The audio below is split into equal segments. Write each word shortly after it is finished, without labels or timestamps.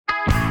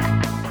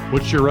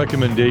What's your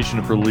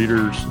recommendation for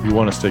leaders who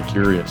want to stay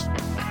curious?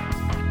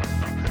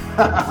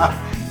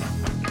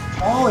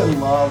 Fall in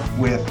love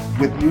with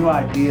new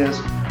ideas.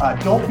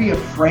 Don't be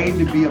afraid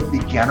to be a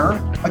beginner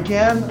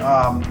again.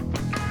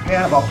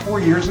 About 4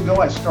 years ago,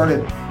 I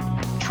started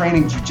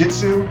training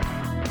jiu-jitsu,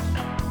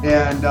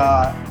 and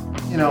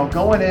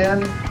going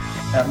in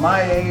at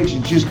my age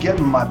and just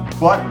getting my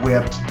butt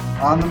whipped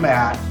on the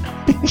mat,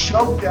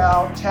 choked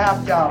out,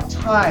 tapped out,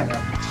 time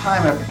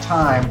after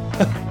time.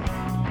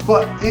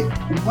 But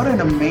what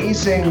an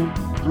amazing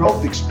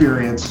growth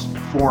experience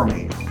for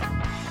me.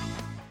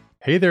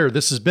 Hey there,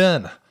 this is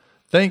Ben.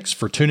 Thanks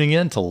for tuning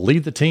in to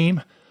Lead the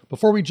Team.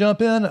 Before we jump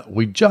in,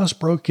 we just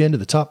broke into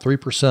the top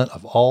 3%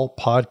 of all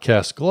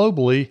podcasts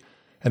globally,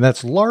 and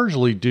that's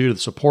largely due to the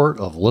support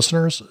of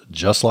listeners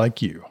just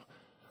like you.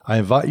 I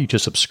invite you to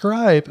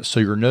subscribe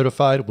so you're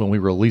notified when we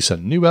release a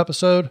new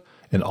episode,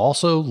 and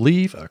also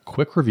leave a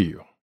quick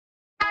review.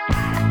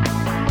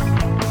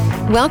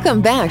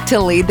 Welcome back to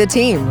Lead the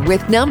Team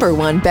with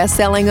 #1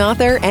 best-selling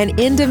author and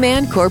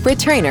in-demand corporate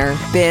trainer,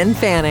 Ben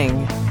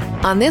Fanning.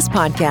 On this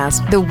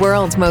podcast, the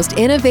world's most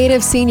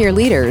innovative senior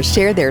leaders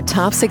share their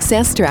top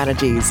success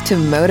strategies to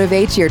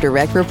motivate your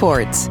direct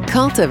reports,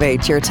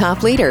 cultivate your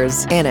top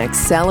leaders, and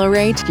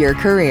accelerate your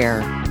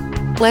career.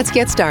 Let's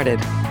get started.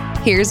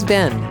 Here's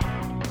Ben.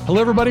 Hello,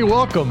 everybody.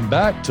 Welcome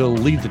back to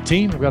Lead the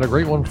Team. We've got a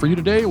great one for you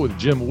today with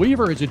Jim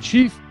Weaver. He's a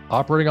Chief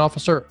Operating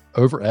Officer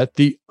over at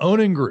the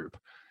Onin Group.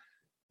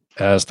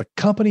 As the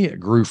company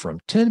grew from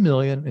 $10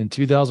 million in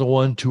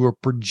 2001 to a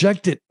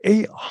projected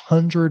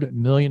 $800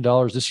 million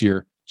this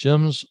year,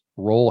 Jim's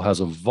role has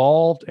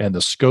evolved and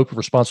the scope of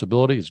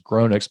responsibility has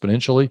grown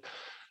exponentially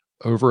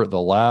over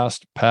the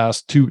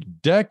past 2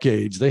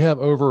 decades. They have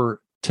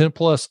over 10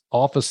 plus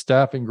office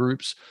staffing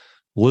groups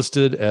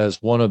listed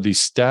as one of the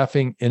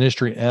staffing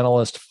industry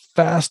analysts'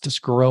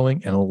 fastest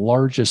growing and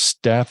largest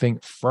staffing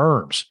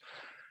firms.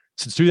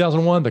 Since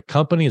 2001, the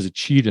company has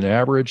achieved an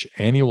average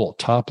annual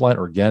top-line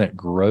organic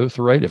growth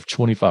rate of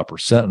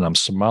 25%, and I'm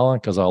smiling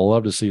because I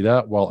love to see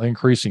that, while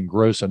increasing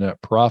gross and net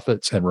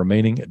profits and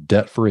remaining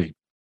debt-free.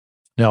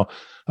 Now,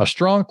 a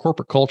strong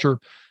corporate culture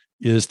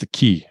is the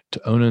key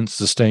to Onin's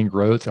sustained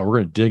growth, and we're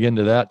going to dig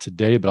into that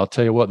today, but I'll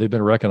tell you what, they've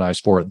been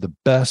recognized for it. The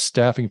best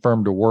staffing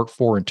firm to work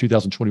for in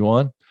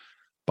 2021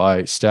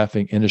 by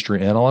Staffing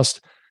Industry Analyst,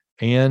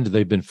 and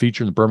they've been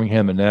featured in the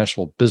Birmingham and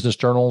Nashville Business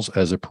Journals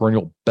as a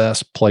perennial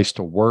best place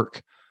to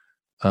work.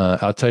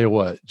 I'll tell you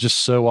what, just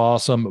so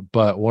awesome.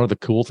 But one of the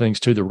cool things,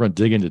 too, that we're going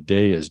to dig into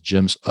today is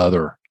Jim's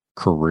other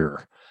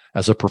career.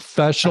 As a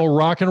professional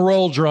rock and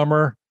roll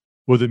drummer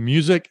with a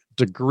music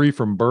degree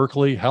from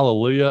Berkeley,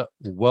 hallelujah,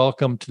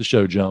 welcome to the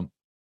show, Jim.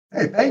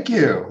 Hey, thank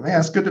you. Man,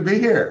 it's good to be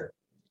here.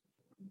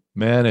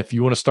 Man, if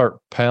you want to start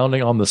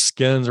pounding on the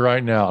skins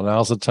right now,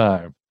 now's the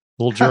time.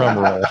 Little drum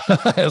roll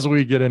as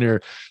we get in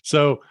here.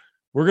 So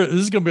this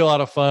is going to be a lot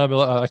of fun.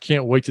 I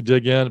can't wait to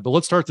dig in, but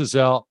let's start this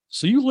out.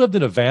 So you lived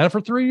in a van for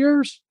 3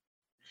 years?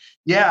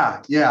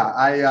 Yeah.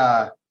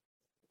 I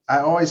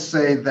always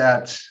say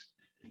that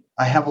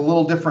I have a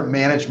little different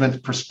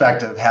management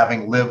perspective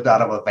having lived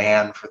out of a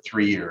van for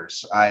 3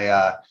 years.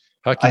 How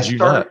could you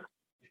not?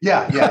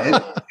 Yeah.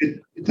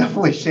 It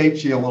definitely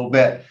shapes you a little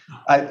bit.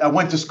 I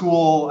went to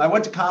school. I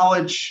went to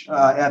college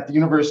at the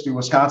University of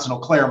Wisconsin-Eau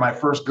Claire, my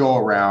first go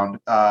around.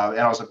 And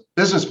I was a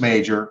business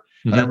major,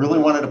 but I really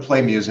wanted to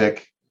play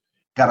music.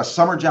 Got a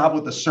summer job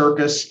with the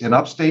circus in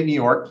upstate New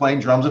York, playing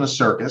drums in a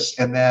circus.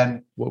 And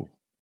then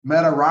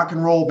met a rock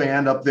and roll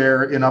band up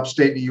there in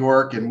upstate New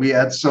York. And we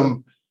had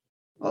a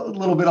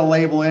little bit of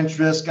label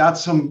interest, got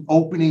some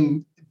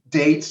opening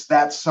dates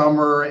that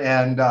summer.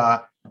 And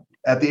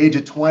at the age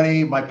of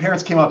 20, my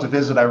parents came out to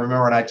visit, I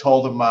remember, and I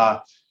told them,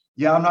 I'm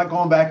not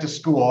going back to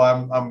school.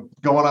 I'm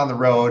going on the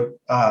road.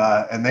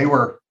 And they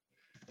were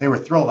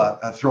thrilled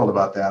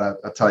about that,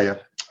 I'll tell you.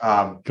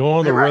 Go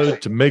on the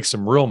road to make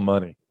some real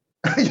money.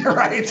 You're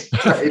right.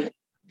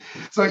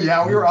 So,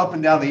 we were up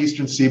and down the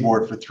Eastern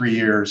Seaboard for 3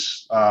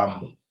 years,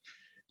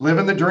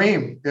 living the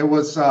dream. It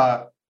was,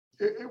 I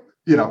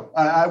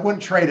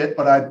wouldn't trade it,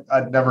 but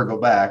I'd never go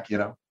back,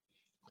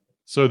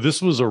 So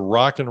this was a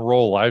rock and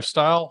roll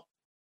lifestyle?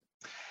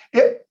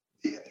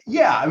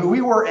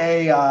 We were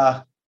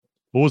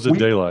what was a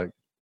day like?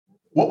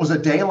 What was a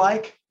day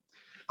like?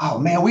 Oh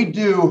man, we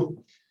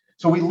lived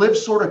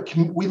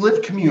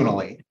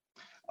communally.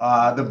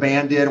 The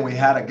band did, and we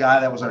had a guy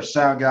that was our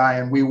sound guy,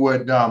 and we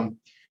would,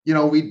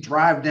 we'd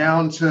drive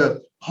down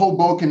to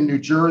Hoboken, New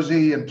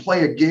Jersey, and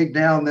play a gig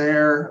down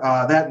there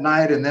that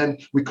night. And then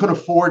we couldn't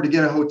afford to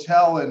get a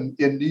hotel in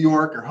New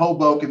York or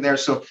Hoboken there.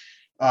 So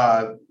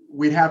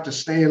we'd have to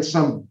stay in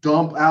some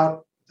dump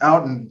out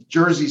in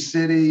Jersey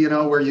City,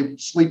 where you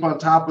sleep on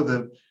top of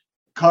the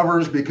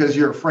covers because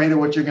you're afraid of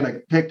what you're going to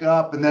pick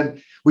up. And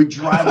then we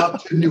drive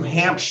up to New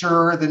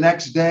Hampshire the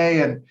next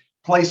day and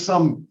play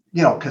some,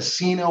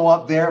 casino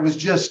up there. It was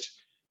just,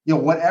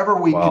 whatever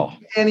we could,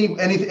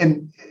 anything.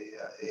 And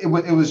it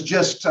was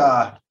just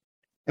go.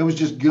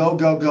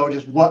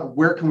 Just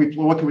what can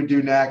we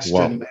do next?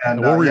 Wow.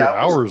 And what were your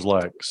hours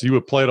like? So you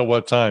would play it at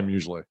what time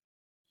usually?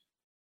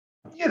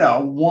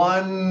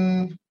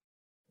 1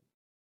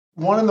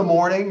 1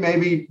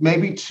 a.m,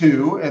 maybe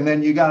 2, and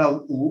then you got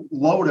to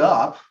load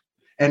up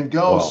and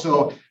go. Wow.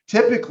 So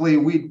typically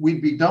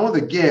we'd be done with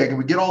a gig and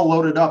we get all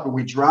loaded up and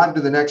we drive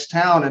to the next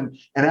town.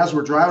 And as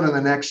we're driving to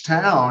the next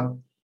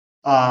town,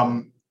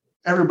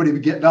 everybody be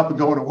getting up and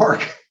going to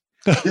work.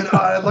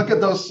 I look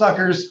at those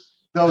suckers,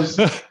 those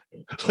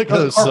corporate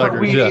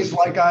weenies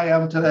like I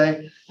am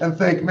today, and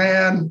think,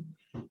 man,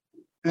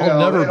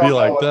 I'll never be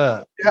like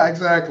that. Yeah,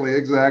 exactly.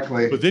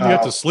 But then you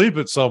have to sleep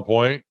at some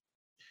point,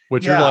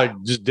 which you're like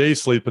just day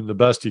sleeping the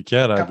best you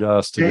can, I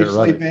guess, to day get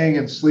ready. Sleeping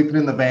and sleeping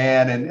in the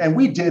van. And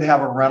we did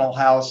have a rental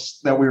house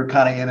that we were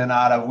kind of in and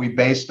out of. We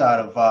based out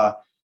of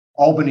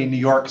Albany, New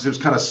York, because it was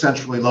kind of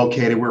centrally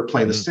located. We were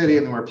playing the city,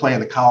 and then we were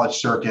playing the college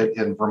circuit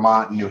in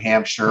Vermont and New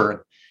Hampshire. And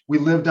we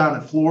lived down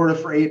in Florida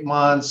for 8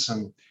 months,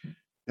 and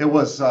it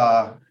was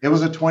a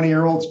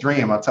 20-year-old's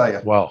dream, I'll tell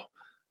you. Wow.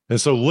 And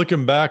so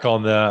looking back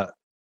on that,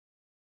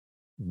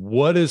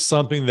 what is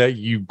something that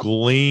you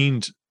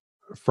gleaned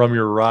from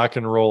your rock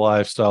and roll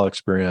lifestyle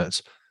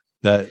experience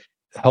that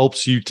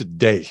helps you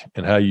today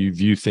and how you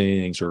view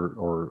things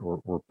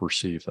or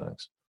perceive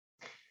things?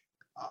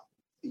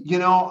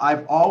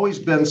 I've always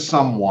been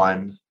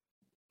someone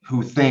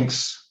who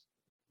thinks,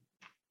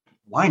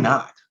 why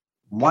not?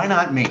 Why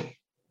not me?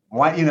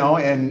 Why,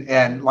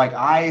 and like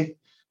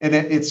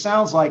it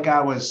sounds like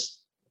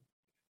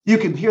you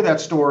can hear that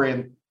story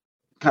and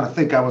kind of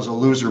think I was a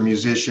loser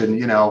musician,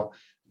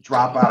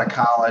 drop out of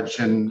college.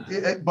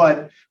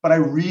 But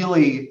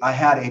I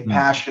had a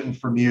passion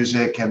for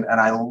music, and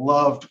I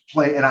loved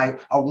play. And I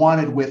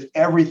wanted with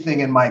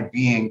everything in my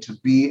being to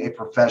be a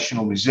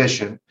professional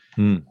musician.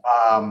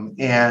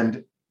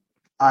 And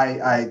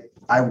I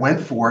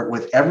went for it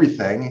with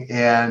everything.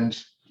 And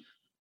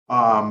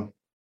I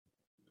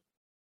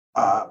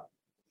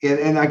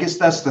guess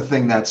that's the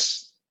thing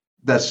that's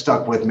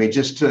stuck with me,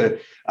 just to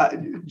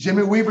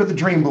Jimmy Weaver, the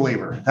dream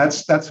believer.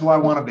 That's who I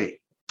want to be.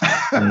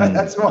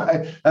 That's who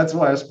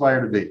I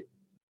aspire to be.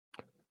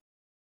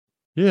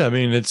 Yeah. I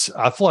mean,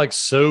 I feel like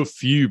so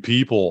few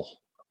people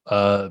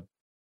that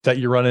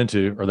you run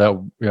into, or that,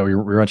 we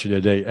run into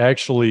today,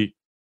 actually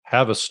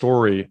have a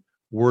story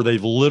where they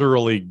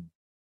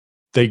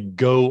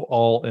go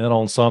all in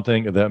on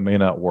something that may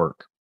not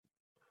work.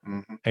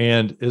 Mm-hmm.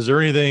 And is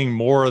there anything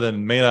more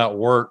than may not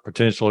work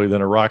potentially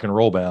than a rock and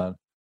roll band?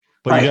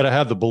 But you got to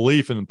have the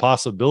belief and the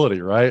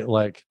possibility, right?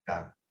 Like,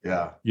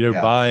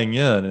 buying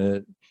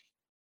in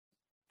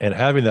and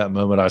having that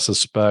moment, I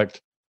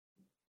suspect.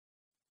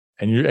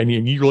 And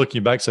you're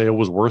looking back, say it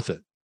was worth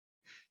it,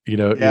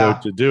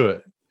 to do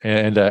it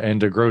and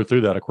to grow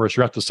through that. Of course,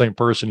 you're not the same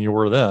person you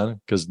were then,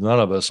 because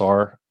none of us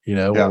are,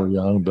 when we're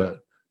young, but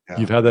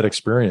you've had that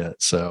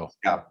experience. So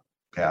it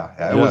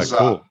was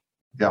cool.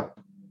 Yep.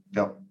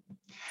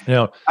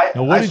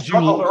 I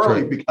struggled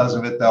early because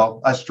of it,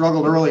 though. I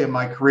struggled early in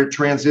my career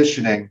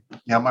transitioning.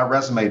 My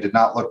resume did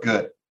not look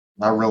good.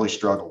 I really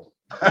struggled.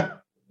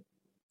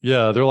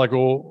 Yeah, they're like,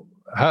 well,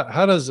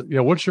 how does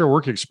what's your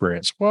work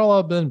experience? Well,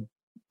 I've been,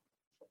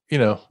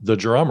 the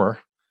drummer,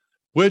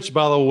 which,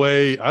 by the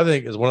way, I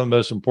think is one of the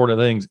most important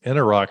things in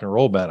a rock and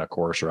roll band, of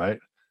course, right?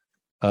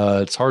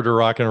 It's hard to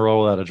rock and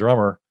roll without a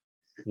drummer.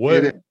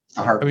 Isn't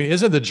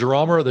the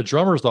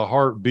drummer's the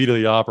heartbeat of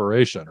the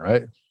operation,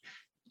 right?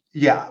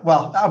 Yeah,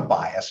 well, I'm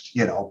biased,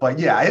 but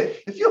yeah,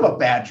 if you have a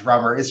bad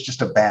drummer, it's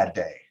just a bad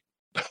day,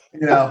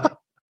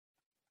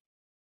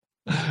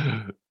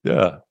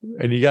 Yeah.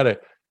 And you got to,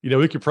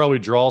 we could probably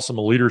draw some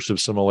leadership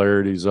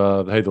similarities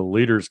of, hey, the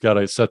leader's got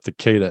to set the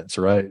cadence,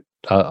 right?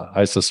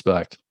 I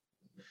suspect.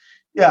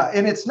 Yeah.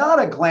 And it's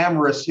not a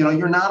glamorous,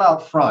 you're not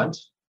out front,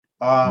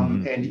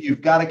 and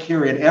you've got to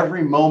carry it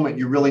every moment.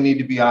 You really need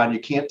to be on. You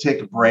can't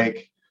take a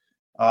break.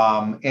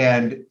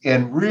 And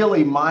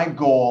really my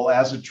goal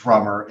as a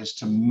drummer is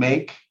to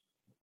make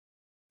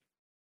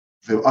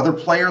the other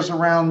players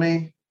around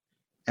me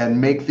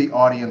and make the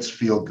audience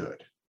feel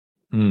good.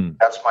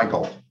 That's my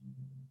goal.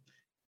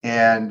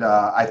 And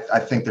I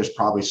think there's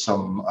probably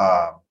some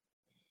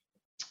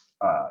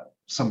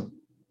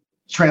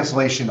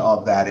translation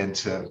of that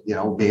into,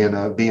 being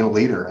a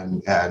leader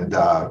and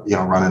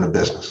running a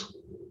business.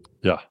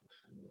 Yeah.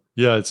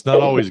 Yeah. It's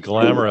not always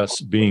glamorous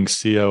being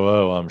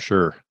COO, I'm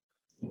sure.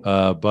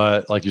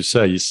 But like you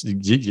say,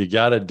 you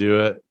got to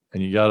do it,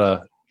 and you got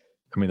to,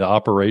 the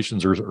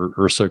operations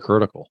are so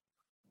critical.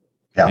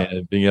 Yeah.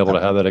 And being able to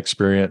have that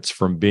experience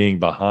from being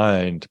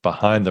behind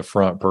the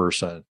front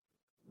person,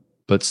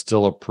 but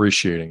still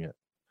appreciating it.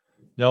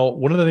 Now,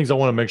 one of the things I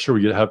want to make sure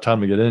we have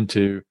time to get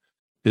into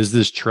is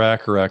this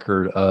track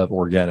record of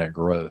organic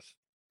growth.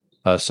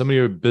 So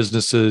many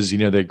businesses,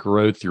 they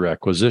grow through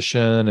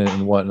acquisition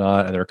and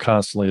whatnot, and they're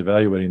constantly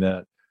evaluating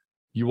that.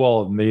 You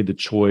all have made the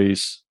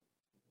choice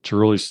to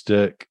really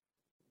stick,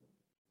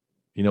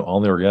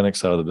 on the organic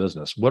side of the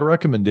business. What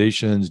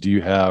recommendations do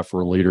you have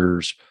for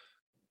leaders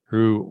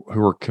who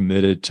are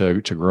committed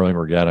to growing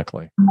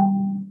organically?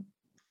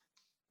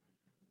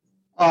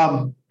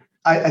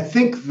 I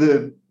think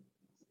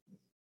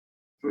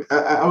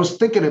I was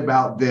thinking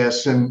about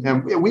this,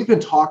 and we've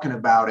been talking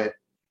about it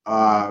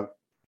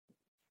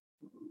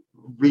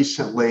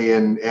recently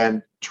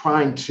and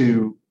trying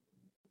to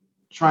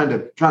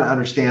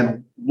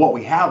understand what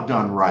we have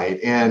done right.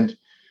 And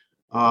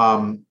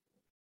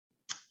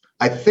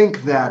I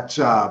think that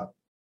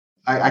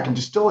I can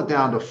distill it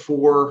down to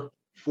four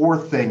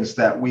things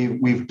that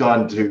we've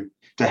done to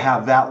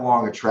have that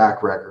long a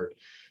track record.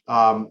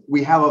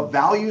 We have a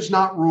values,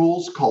 not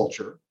rules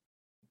culture.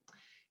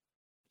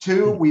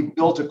 2, we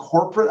built a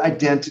corporate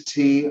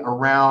identity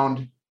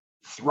around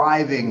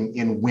thriving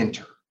in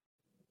winter,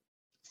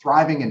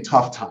 thriving in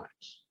tough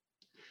times.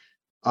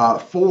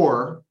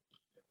 4,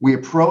 we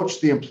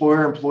approach the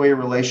employer-employee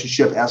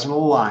relationship as an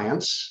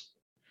alliance.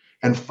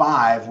 And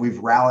 5, we've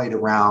rallied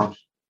around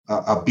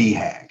a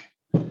BHAG.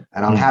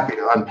 And I'm happy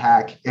to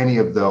unpack any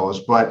of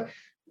those, but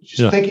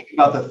just thinking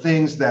about the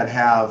things that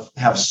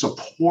have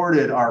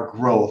supported our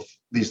growth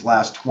these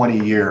last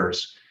 20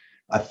 years,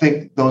 I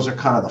think those are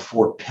kind of the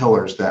 4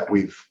 pillars that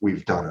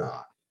we've done it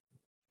on.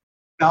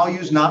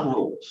 Values, not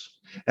rules.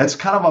 That's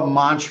kind of a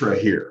mantra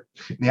here.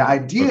 The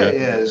idea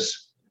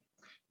is,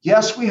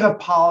 yes, we have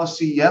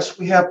policy. Yes,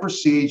 we have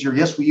procedure.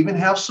 Yes, we even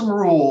have some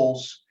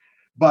rules,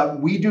 but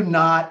we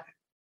don't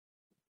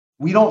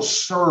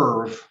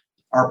serve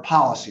our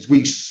policies.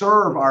 We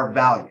serve our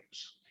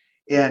values.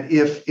 And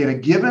if in a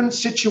given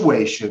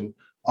situation,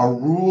 a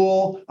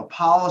rule, a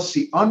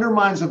policy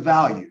undermines a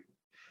value,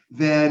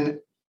 then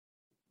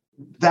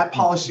that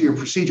policy or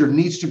procedure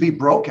needs to be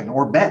broken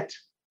or bent.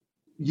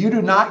 You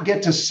do not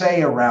get to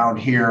say around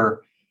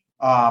here,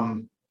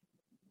 I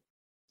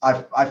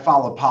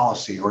follow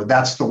policy, or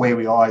that's the way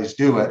we always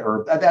do it,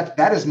 or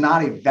that is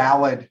not a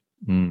valid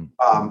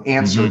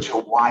answer to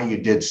why you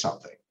did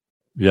something.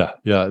 Yeah.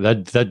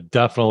 That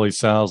definitely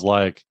sounds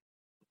like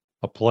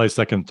a place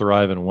that can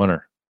thrive in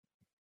winter.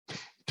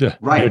 To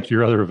get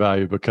your other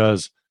value,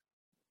 because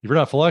if you're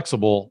not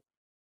flexible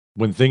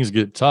when things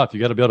get tough, you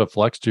got to be able to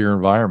flex to your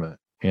environment.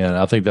 And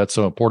I think that's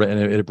so important.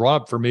 And it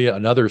brought up for me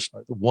another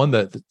one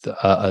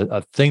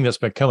a thing that's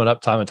been coming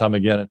up time and time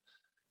again in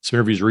some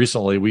interviews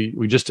recently.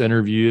 I just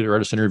interviewed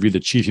the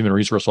Chief Human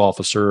Resource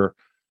Officer,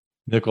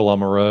 Nicola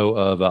Moreau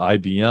of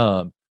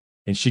IBM,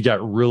 and she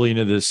got really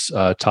into this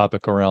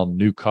topic around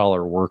new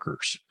collar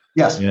workers.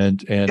 Yes.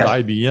 And yes.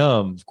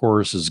 IBM, of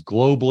course, is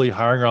globally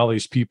hiring all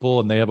these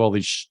people, and they have all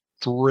these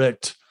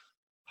strict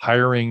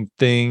hiring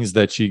things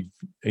that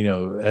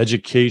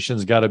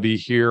education's got to be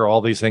here.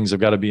 All these things have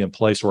got to be in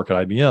place to work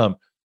at IBM.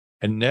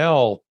 And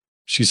now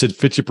she said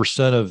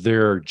 50% of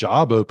their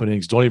job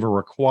openings don't even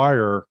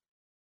require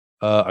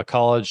a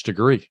college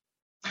degree.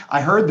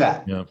 I heard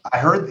that. Yeah.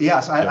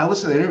 I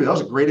listened to the interview. That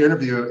was a great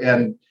interview.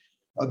 And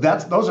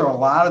those are a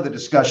lot of the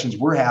discussions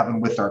we're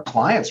having with our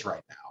clients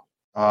right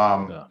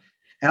now.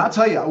 And I'll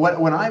tell you,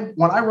 when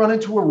I run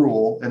into a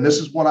rule, and this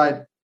is what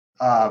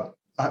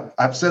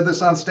I've said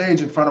this on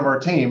stage in front of our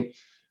team,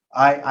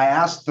 I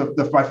asked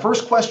my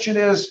first question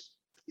is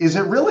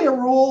it really a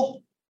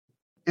rule?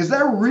 Is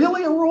there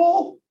really a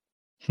rule?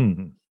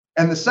 And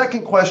the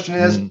second question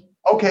is,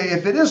 okay,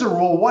 if it is a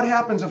rule, what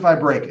happens if I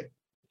break it?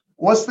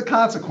 What's the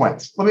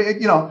consequence?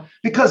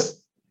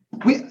 Because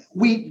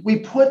we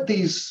put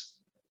these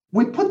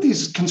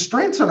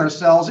constraints on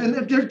ourselves, and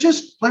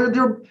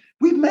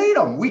we've made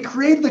them. We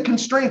created the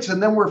constraints,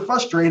 and then we're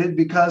frustrated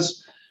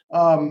because,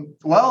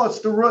 it's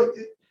the rule.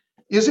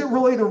 Is it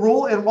really the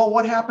rule? And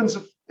what happens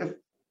if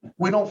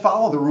we don't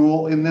follow the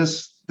rule in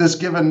this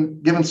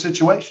given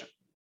situation?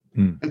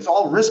 It's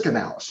all risk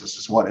analysis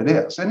is what it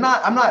is. And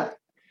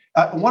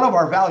one of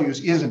our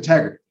values is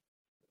integrity.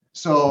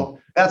 So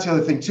that's the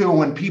other thing too.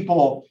 When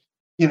people,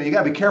 you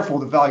got to be careful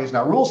with the values,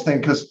 not rules thing,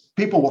 because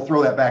people will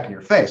throw that back in your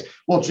face.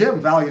 Well,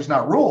 Jim, values,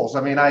 not rules.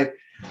 I mean,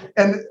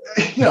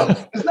 it's not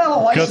a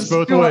license. Cuts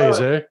both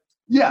ways, eh?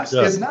 Yes,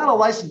 yeah. It's not a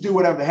license to do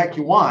whatever the heck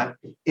you want.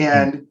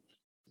 And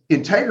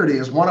integrity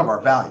is one of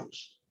our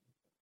values.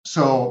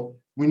 So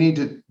we need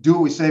to do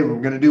what we say we're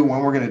going to do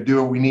when we're going to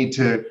do it. We need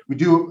to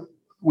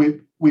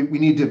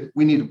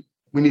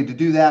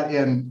do that.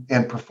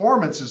 And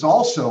performance is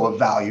also a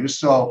value.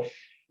 So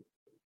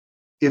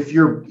if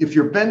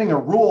you're bending a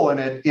rule and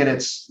it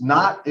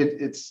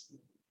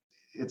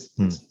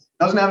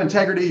doesn't have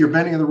integrity, you're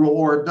bending the rule,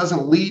 or it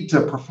doesn't lead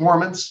to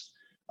performance,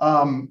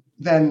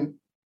 then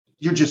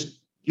you're just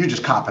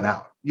copping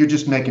out. You're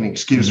just making an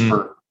excuse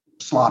for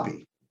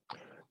sloppy.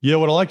 Yeah,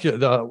 what I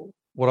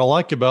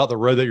like about the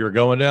road that you're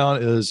going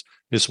down is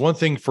it's one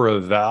thing for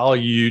a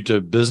value to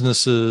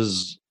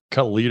businesses,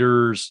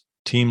 leaders,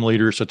 team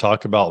leaders to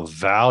talk about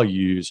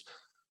values,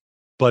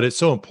 but it's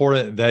so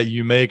important that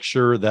you make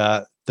sure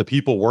that the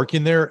people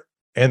working there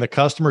and the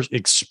customers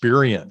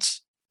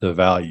experience the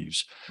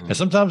values. And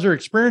sometimes they're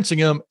experiencing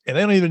them and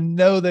they don't even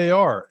know they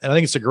are. And I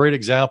think it's a great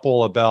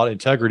example about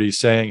integrity,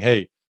 saying,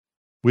 hey,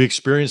 we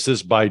experience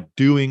this by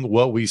doing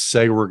what we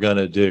say we're going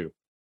to do.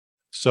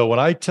 So when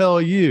I tell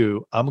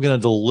you I'm going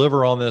to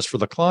deliver on this for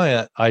the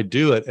client, I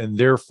do it. And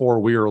therefore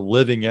we are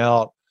living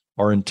out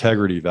our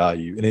integrity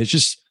value. And it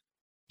just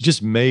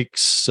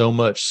makes so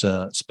much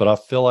sense. But I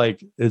feel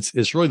like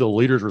it's really the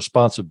leader's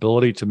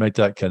responsibility to make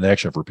that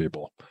connection for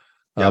people,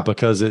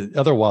 because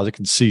otherwise it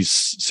can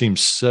seem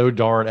so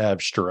darn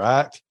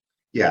abstract.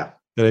 Yeah.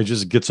 and it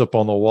just gets up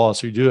on the wall.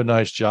 So you do a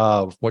nice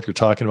job of what you're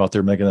talking about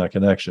there, making that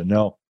connection.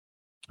 Now,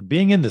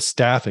 being in the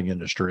staffing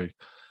industry,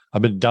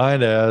 I've been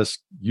dying to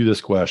ask you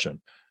this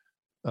question.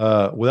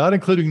 Without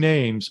including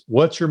names,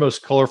 what's your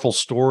most colorful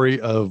story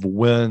of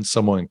when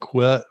someone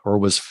quit or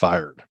was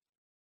fired?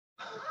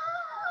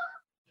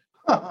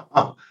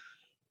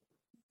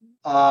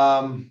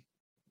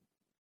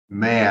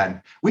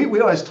 Man, we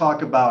always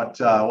talk about,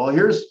 well,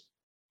 here's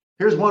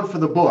one for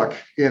the book,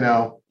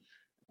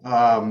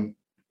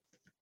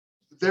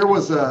 there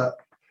was I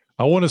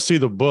want to see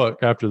the book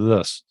after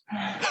this.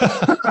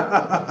 You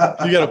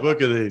got a book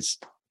of these.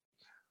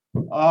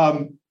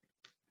 I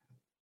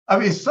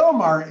mean, some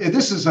are.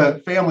 This is a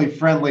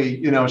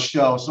family-friendly,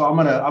 show, so I'm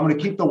gonna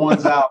keep the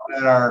ones out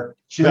that are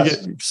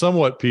just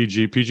somewhat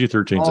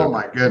PG-13. Oh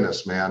my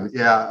goodness, man!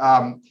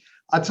 Yeah,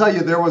 I'll tell you,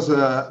 there was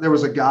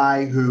a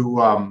guy who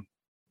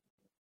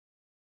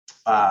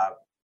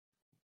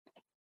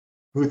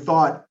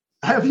thought.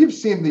 Have you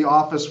seen The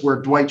Office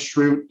where Dwight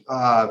Schrute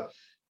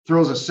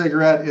throws a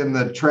cigarette in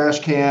the trash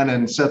can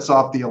and sets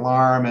off the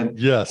alarm? And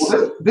yes,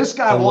 this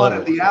guy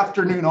wanted the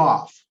afternoon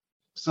off,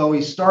 so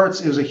he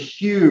starts. It was a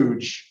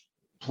huge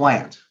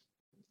plant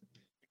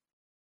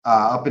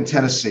up in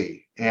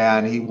Tennessee,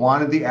 and he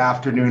wanted the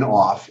afternoon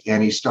off,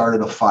 and he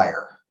started a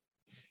fire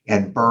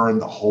and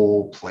burned the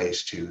whole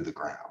place to the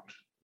ground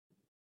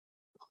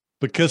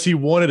because he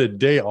wanted a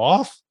day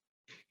off.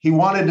 He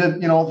wanted to,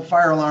 the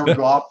fire alarm would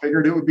go off.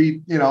 Figured it would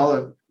be, he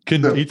thought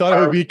it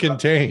would be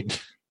contained.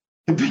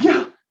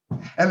 Yeah,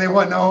 and they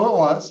went, no, it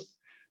was.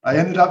 I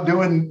ended up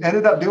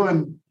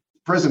doing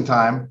prison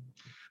time,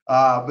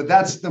 but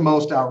that's the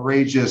most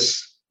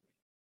outrageous.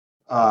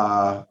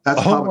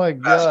 That's my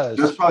gosh.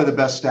 That's probably the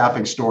best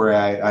staffing story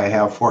I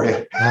have for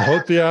you. I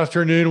hope the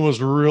afternoon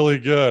was really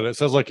good. It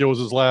sounds like it was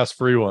his last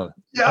free one.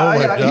 Yeah, oh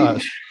my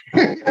gosh.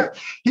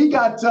 He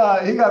got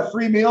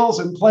free meals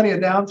and plenty of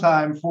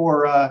downtime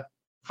for a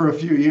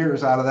few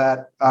years out of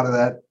that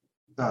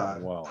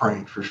wow.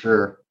 prank for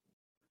sure.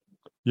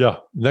 Yeah.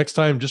 Next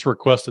time, just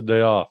request a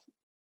day off.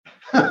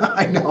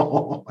 I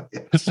know.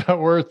 It's not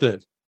worth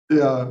it.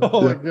 Yeah.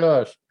 Oh my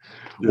gosh.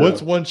 Yeah.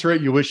 What's one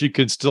trait you wish you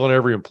could instill in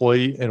every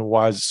employee, and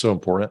why is it so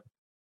important?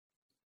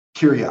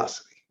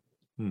 Curiosity.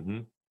 Mm-hmm.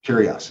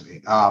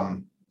 Curiosity.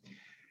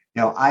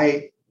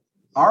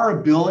 Our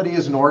ability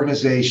as an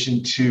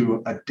organization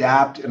to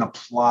adapt and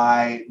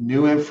apply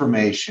new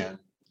information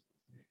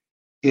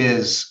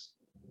is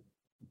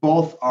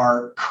both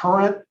our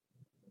current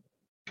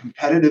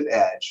competitive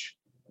edge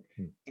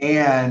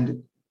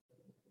and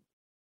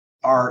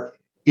our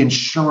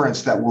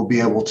insurance that we'll be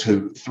able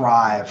to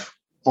thrive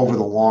over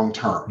the long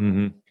term.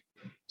 Mm-hmm.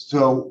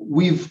 So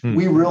we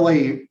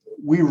really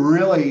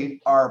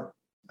are.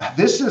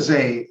 This is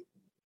a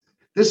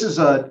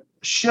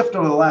shift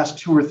over the last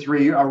 2 or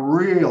 3 years, a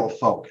real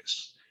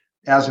focus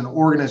as an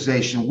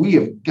organization. We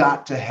have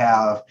got to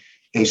have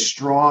a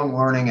strong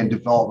learning and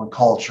development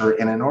culture.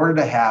 And in order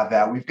to have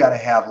that, we've got to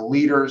have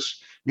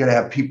leaders. We've got to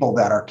have people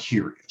that are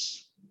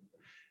curious.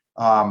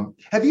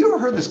 Have you ever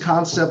heard this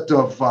concept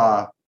of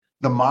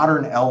the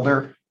modern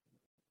elder?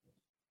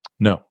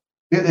 No.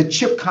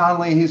 Chip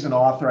Conley, he's an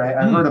author. I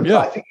heard him. Yeah.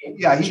 I think,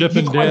 Chip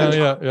and Dan.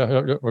 Yeah.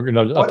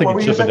 I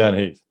think Chip and Dan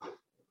Heath,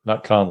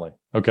 not Conley.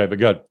 Okay, but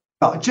good.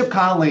 Chip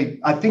Conley,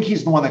 I think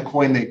he's the one that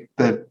coined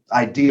the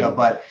idea.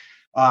 But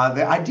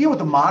the idea with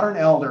the modern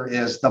elder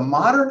is the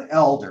modern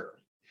elder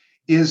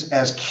is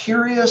as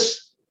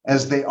curious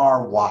as they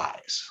are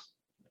wise.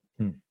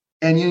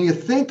 And you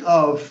think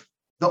of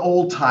the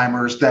old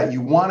timers that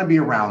you want to be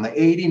around,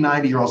 the 80,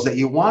 90-year-olds that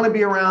you want to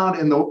be around,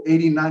 and the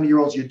 80,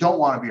 90-year-olds you don't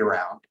want to be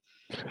around.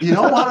 You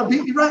don't want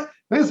to be right.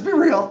 Let's be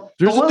real.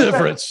 There's a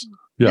difference.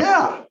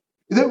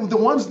 The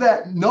ones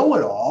that know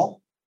it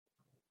all,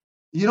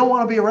 you don't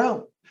want to be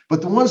around.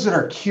 But the ones that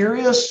are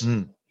curious,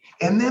 and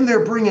then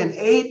they're bringing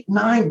 8,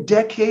 9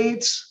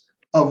 decades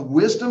of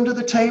wisdom to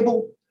the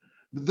table.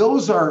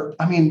 Those are,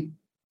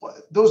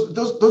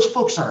 those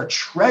folks are a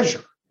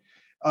treasure.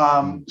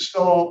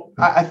 So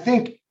I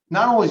think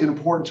not only is it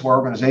important to our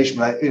organization,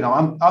 but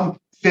I'm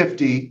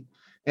 50,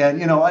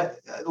 and a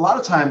lot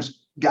of times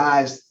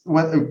guys,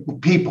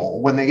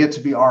 when they get to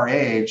be our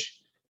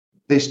age,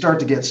 they start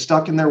to get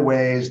stuck in their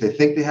ways. They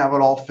think they have it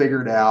all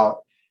figured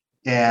out,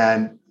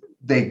 and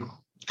they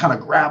kind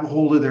of grab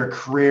hold of their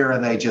career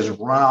and they just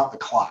run out the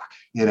clock,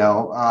 And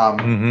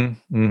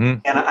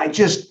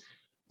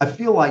I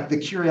feel like the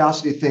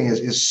curiosity thing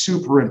is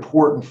super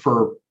important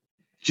for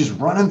just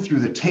running through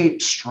the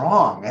tape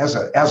strong as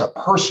a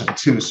person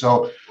too.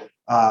 So,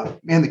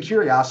 the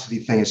curiosity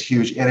thing is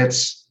huge, and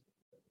it's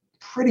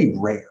pretty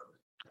rare.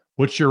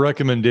 What's your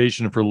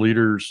recommendation for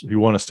leaders who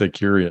want to stay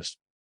curious?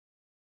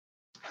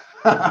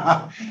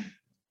 Play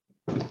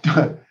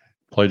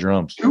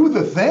drums. Do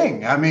the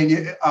thing.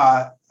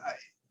 I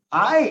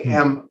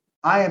am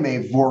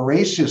a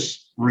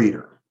voracious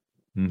reader.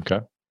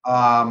 Okay.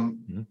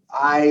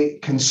 I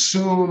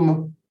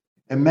consume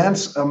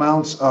immense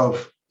amounts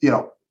of,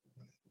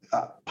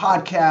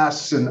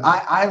 podcasts, and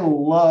I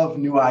love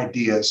new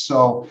ideas.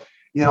 So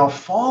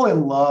fall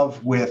in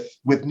love with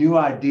new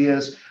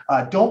ideas.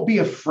 Don't be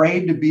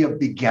afraid to be a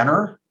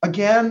beginner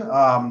again.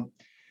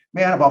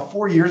 Man, about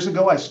 4 years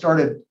ago, I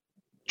started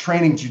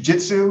training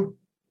jujitsu,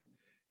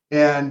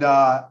 and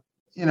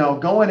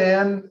going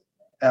in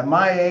at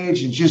my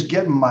age and just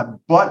getting my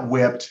butt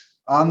whipped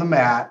on the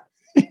mat,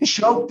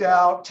 choked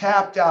out,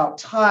 tapped out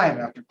time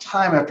after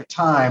time after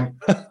time.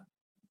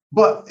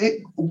 But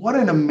what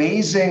an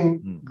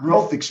amazing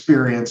growth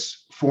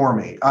experience for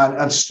me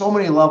on so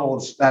many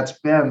levels that's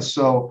been.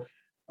 So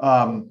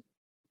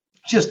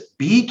just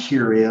be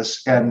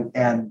curious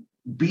and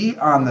be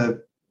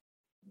on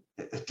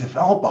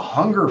develop a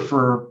hunger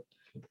for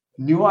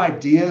new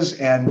ideas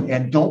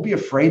and don't be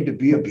afraid to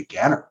be a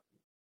beginner.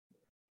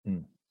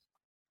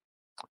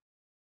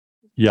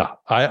 Yeah,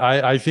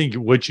 I think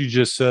what you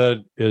just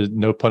said is,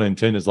 no pun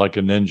intended, is like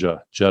a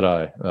ninja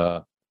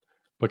Jedi,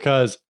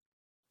 because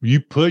you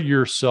put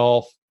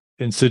yourself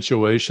in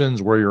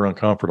situations where you're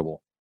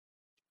uncomfortable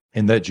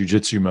in that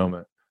jujitsu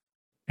moment.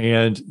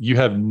 And you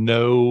have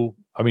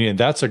and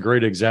that's a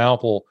great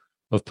example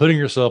of putting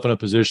yourself in a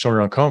position where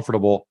you're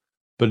uncomfortable,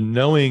 but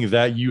knowing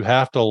that you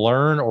have to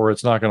learn or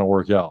it's not going to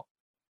work out.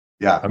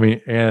 Yeah. I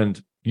mean,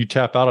 and you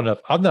tap out enough.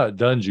 I've not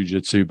done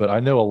jujitsu, but I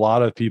know a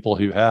lot of people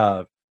who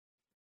have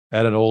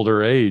at an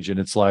older age. And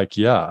it's like,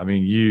 yeah, I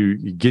mean,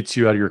 it gets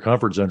you out of your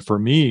comfort zone. For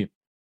me,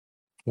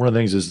 one of the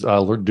things is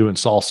doing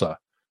salsa.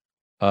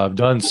 I've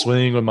done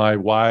swinging with my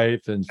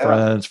wife and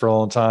friends for a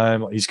long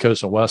time, East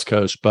Coast and West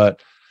Coast,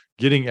 but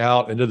getting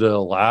out into the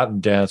Latin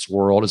dance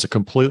world is a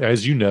complete,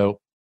 as you know,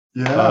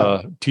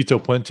 Tito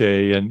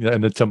Puente and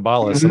the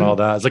timbales and all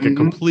that. It's like a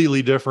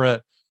completely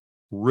different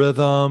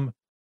rhythm.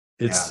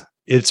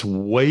 It's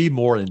way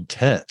more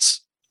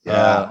intense,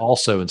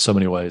 also in so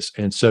many ways.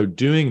 And so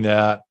doing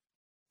that,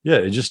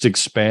 it just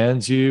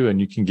expands you and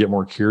you can get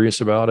more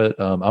curious about it.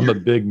 I'm a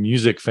big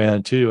music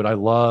fan too, and I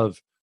love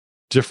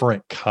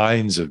different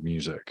kinds of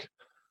music.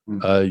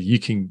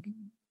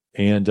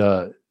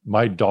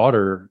 My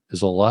daughter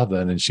is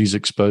 11 and she's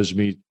exposed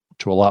me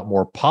to a lot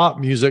more pop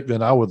music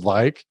than I would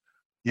like.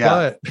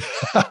 But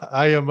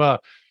I am,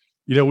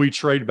 we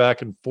trade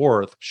back and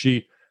forth.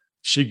 She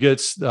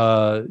gets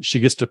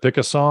to pick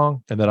a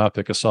song, and then I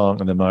pick a song,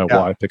 and then my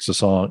wife picks a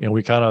song, and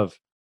we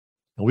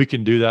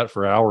can do that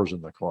for hours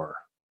in the car.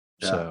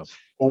 Yeah. So,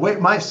 well, wait,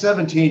 my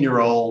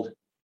 17-year-old,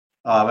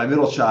 my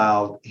middle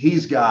child,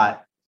 he's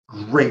got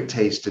great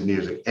taste in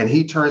music, and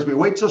he turns me.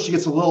 Wait till she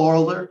gets a little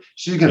older;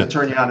 she's going to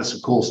turn you on to some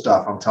cool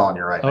stuff. I'm telling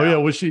you right now. Oh yeah,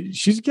 well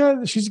she's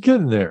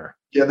getting there.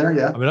 Getting there,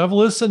 yeah. I mean, I've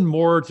listened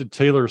more to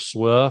Taylor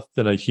Swift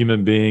than a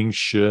human being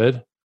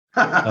should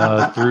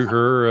through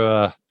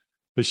her,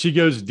 but she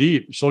goes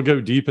deep. She'll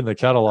go deep in the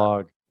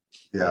catalog.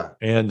 Yeah,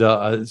 and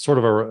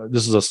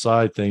this is a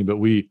side thing, but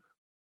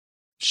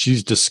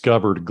she's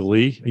discovered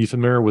Glee. Are you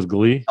familiar with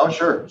Glee? Oh,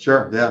 sure,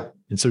 yeah.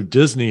 And so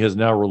Disney has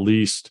now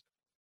released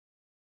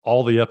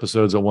all the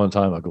episodes at one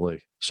time of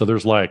Glee. So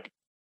there's like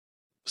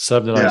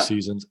 7 to 9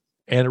 seasons.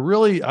 And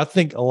really, I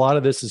think a lot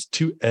of this is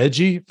too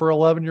edgy for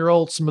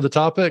 11-year-olds, some of the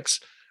topics,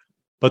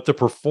 but the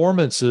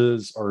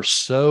performances are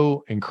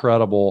so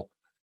incredible.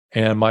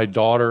 And my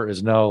daughter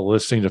is now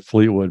listening to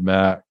Fleetwood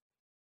Mac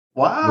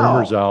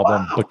Rumors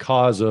album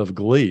because of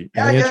Glee.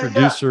 And they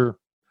introduced her.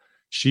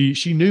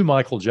 She knew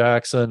Michael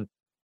Jackson,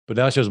 but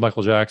now she knows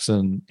Michael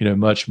Jackson,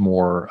 much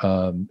more.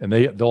 And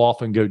they'll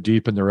often go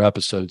deep in their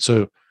episodes.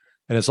 So,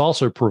 and it's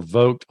also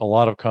provoked a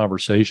lot of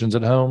conversations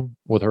at home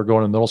with her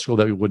going to middle school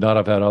that we would not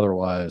have had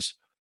otherwise.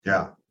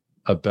 Yeah.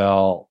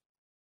 About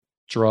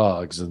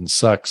drugs and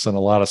sex and a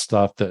lot of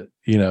stuff that,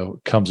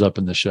 comes up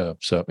in the show.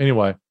 So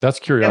anyway, that's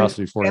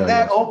curiosity for you. And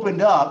that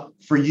opened up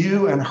for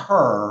you and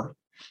her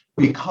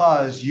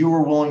because you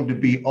were willing to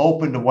be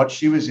open to what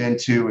she was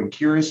into and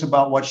curious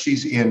about what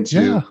she's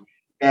into.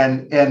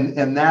 And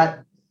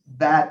that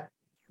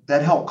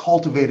helped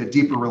cultivate a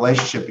deeper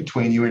relationship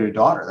between you and your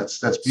daughter.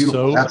 That's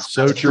beautiful. That's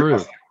true.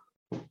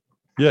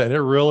 Yeah. And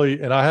it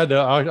really, and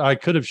I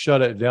could have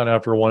shut it down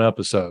after one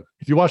episode.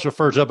 If you watch the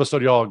first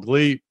episode, y'all,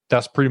 Glee,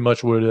 that's pretty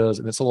much what it is.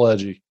 And it's a little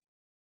edgy.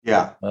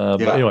 Yeah.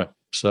 But anyway,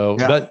 so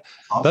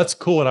that's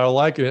cool. And I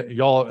like it.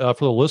 Y'all,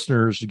 for the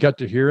listeners, you got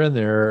to hear in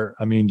there.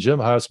 I mean, Jim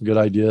has some good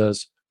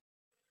ideas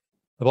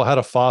about how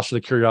to foster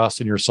the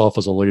curiosity in yourself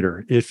as a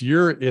leader. If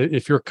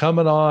you're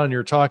coming on and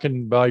you're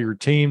talking about your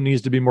team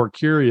needs to be more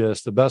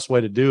curious, the best way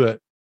to do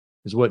it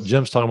is what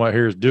Jim's talking about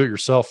here, is do it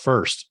yourself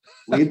first.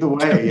 Lead the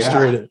way.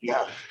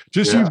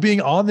 You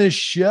being on this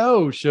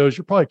show shows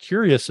you're probably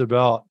curious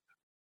about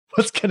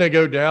what's going to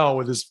go down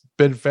with this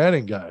Ben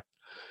Fanning guy.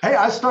 Hey,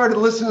 I started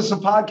listening to some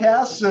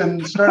podcasts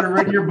and started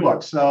reading your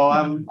book. So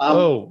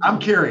I'm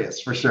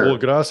curious for sure. Well,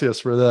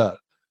 gracias for that.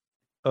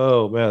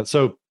 Oh man.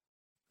 So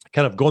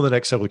kind of going the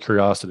next step with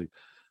curiosity.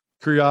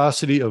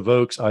 Curiosity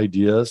evokes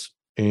ideas.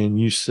 And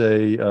you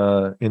say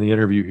in the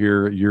interview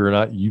here,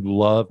 you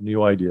love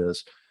new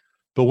ideas.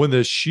 But when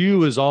the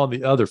shoe is on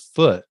the other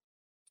foot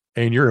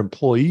and your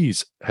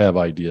employees have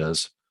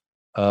ideas,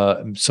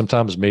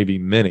 sometimes maybe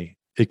many,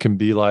 it can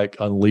be like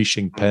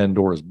unleashing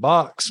Pandora's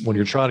box when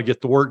you're trying to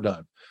get the work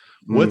done.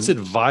 What's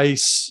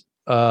advice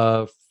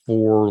for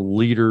for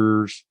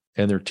leaders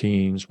and their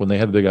teams when they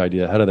have a big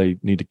idea? How do they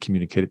need to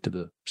communicate it to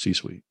the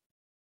C-suite?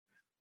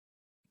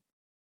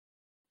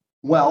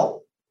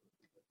 Well,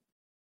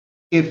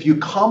 if you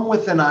come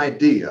with an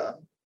idea,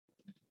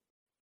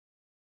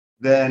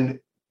 then,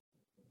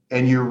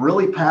 and you're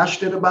really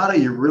passionate about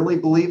it, you really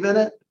believe in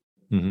it,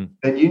 then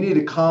you need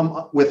to come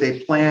up with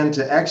a plan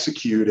to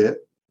execute it.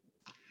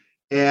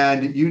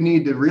 And you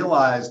need to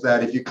realize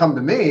that if you come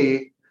to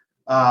me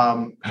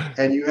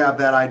and you have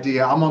that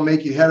idea, I'm going to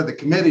make you head of the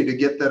committee to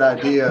get that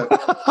idea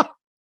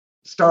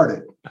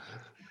started.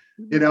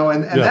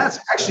 And that's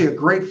actually a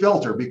great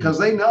filter, because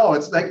they know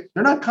it's like,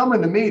 they're not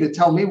coming to me to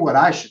tell me what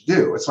I should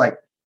do. It's like,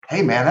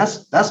 hey man,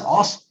 that's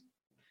awesome.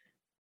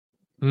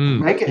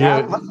 Make it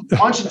happen. Why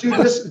don't you do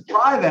this and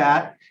try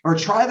that, or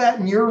try that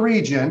in your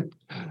region,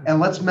 and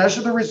let's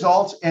measure the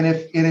results. And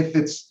if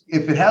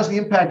it has the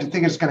impact you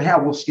think it's going to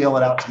have, we'll scale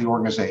it out to the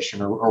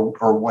organization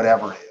or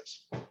whatever it is.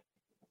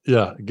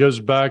 Yeah, it goes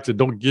back to,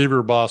 don't give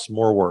your boss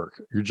more work.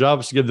 Your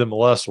job is to give them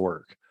less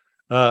work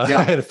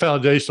at a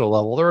foundational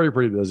level. They're already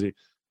pretty busy.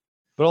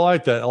 But I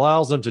like that. It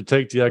allows them to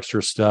take the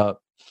extra step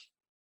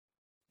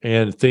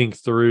and think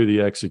through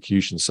the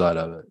execution side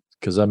of it.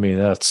 Because, I mean,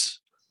 that's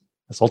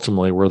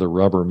ultimately where the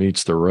rubber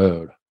meets the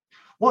road.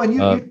 Well,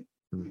 and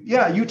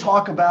you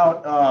talk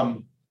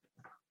about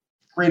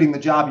creating the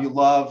job you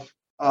love,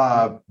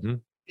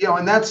 and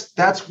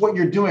that's what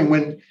you're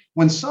doing.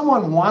 When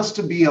someone wants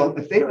to be,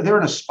 if they're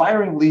an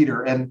aspiring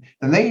leader and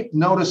they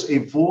notice a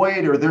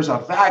void, or there's a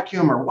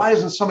vacuum, or why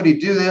doesn't somebody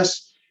do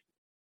this?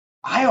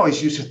 I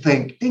always used to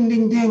think, ding,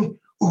 ding, ding.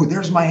 Ooh,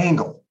 there's my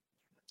angle.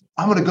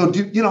 I'm going to go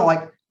do,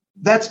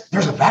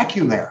 there's a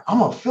vacuum there. I'm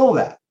going to fill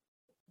that,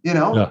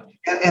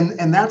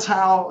 and that's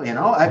how,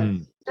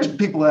 there's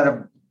people that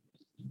have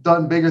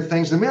done bigger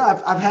things than me.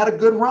 I've had a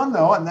good run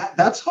though. And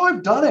that's how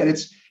I've done it.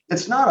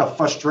 It's not a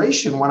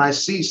frustration when I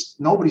see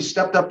nobody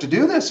stepped up to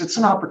do this. It's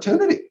an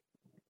opportunity.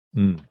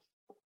 I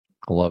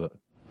love it.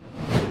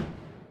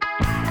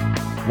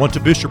 Want to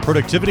boost your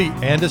productivity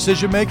and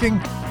decision-making?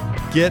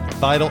 Get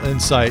vital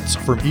insights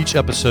from each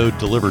episode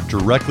delivered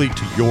directly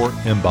to your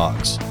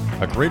inbox.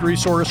 A great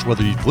resource,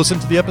 whether you've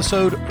listened to the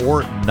episode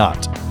or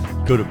not.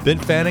 Go to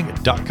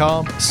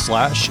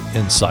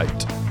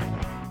benfanning.com/insight.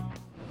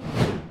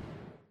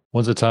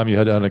 When's the time you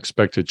had an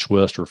unexpected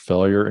twist or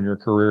failure in your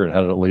career, and how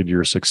did it lead to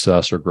your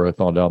success or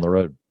growth on down the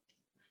road?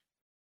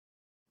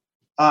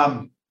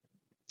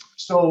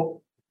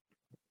 So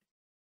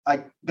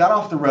I got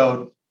off the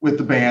road with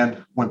the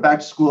band, went back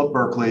to school at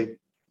Berkeley,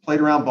 played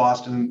around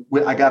Boston.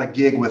 I got a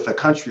gig with a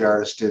country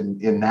artist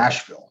in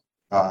Nashville,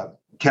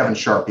 Kevin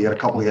Sharp. He had a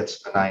couple of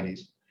hits in the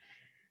 90s.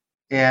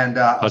 And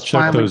I'll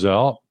check those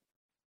out,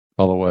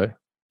 by the way.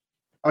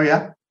 Oh,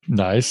 yeah?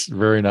 Nice.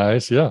 Very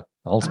nice. Yeah.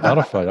 On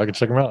Spotify. I can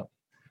check them out.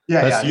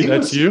 Yeah.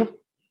 That's you?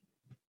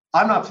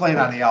 I'm not playing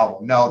on the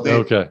album. No.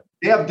 Okay.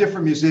 They have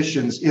different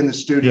musicians in the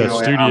studio.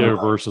 Yeah, studio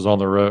versus on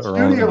the road.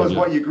 Studio is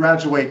what you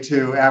graduate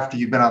to after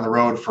you've been on the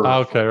road for.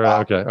 Okay,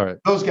 right. Okay, all right.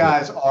 Those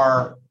guys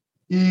are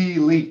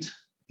elite.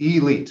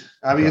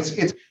 I mean,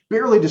 it's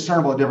barely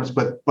discernible difference,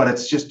 but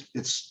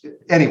it's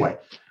anyway.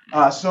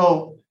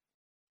 So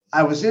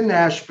I was in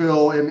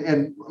Nashville,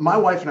 and my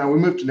wife and I, we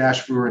moved to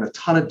Nashville. We were in a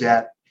ton of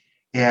debt,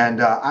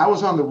 and I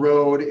was on the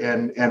road,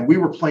 and we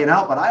were playing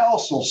out. But I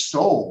also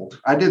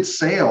sold. I did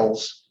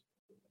sales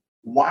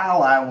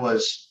while I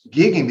was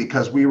gigging,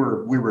 because we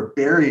were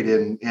buried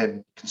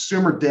in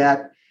consumer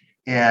debt,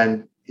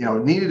 and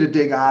needed to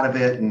dig out of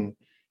it,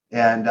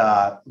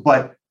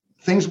 but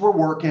things were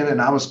working, and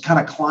I was kind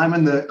of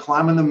climbing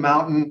the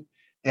mountain,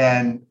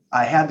 and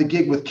I had the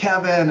gig with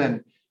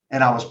Kevin,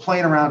 and I was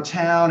playing around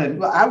town,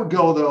 and I would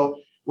go though,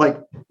 like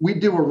we'd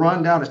do a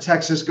run down to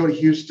Texas, go to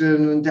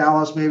Houston and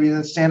Dallas, maybe, and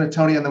then San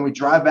Antonio, and then we'd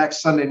drive back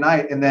Sunday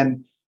night, and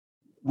then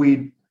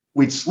we'd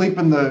sleep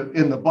in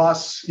the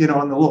bus, in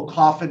the little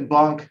coffin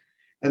bunk,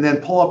 and then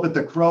pull up at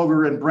the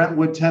Kroger in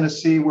Brentwood,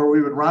 Tennessee, where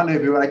we would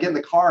rendezvous. And I get in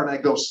the car and I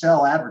go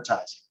sell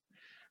advertising.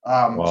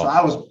 Wow. So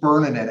I was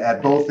burning it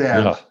at both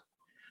ends.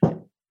 Yeah.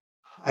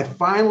 I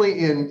finally,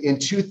 in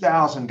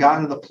 2000,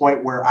 gotten to the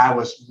point where I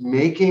was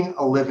making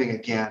a living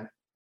again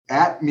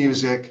at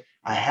music.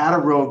 I had a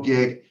road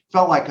gig.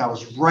 Felt like I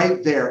was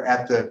right there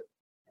at the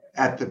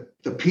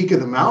peak of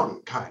the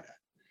mountain, kind of.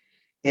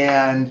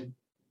 And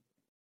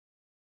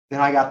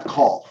then I got the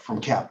call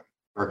from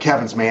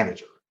Kevin's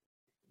manager,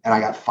 and I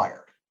got fired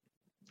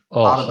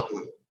out of the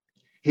blue.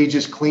 He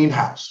just cleaned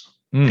house.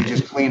 He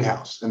just cleaned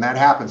house, and that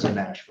happens in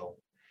Nashville.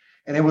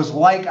 And it was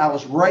like I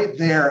was right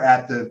there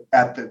at the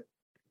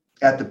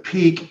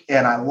peak,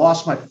 and I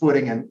lost my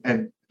footing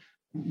and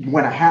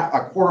went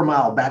a quarter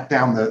mile back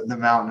down the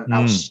mountain. And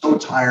I was so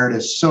tired.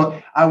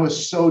 I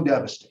was so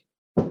devastated.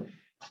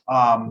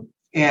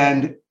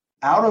 And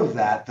out of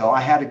that, though,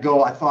 I had to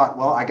go. I thought,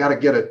 well, I got to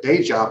get a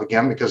day job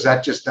again, because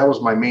that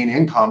was my main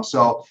income.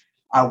 So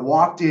I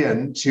walked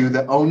into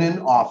the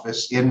Onin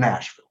office in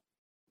Nashville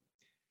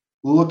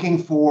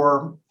looking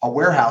for a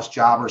warehouse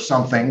job or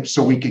something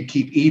so we could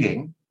keep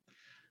eating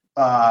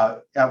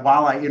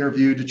while I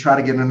interviewed to try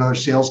to get another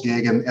sales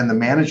gig. And the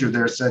manager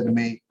there said to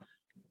me,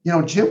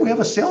 Jim, we have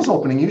a sales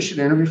opening. You should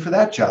interview for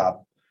that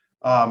job.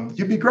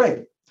 You'd be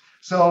great.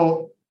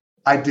 So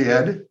I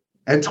did.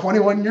 And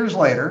 21 years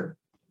later,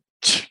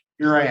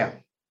 here I am.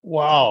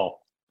 Wow.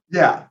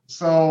 Yeah.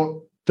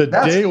 So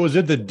was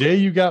it the day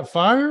you got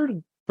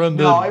fired from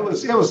the? No, it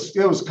was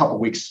a couple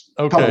weeks.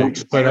 Okay. Couple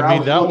weeks but later. I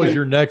mean, that was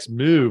your next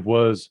move,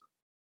 was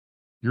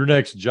your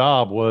next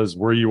job was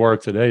where you are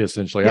today,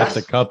 essentially at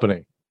the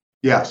company.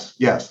 Yes.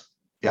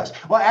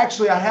 Well,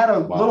 actually, I had a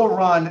little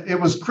run. It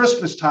was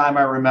Christmas time,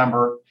 I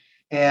remember.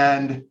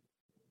 And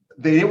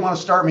they didn't want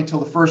to start me till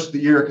the first of the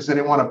year because they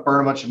didn't want to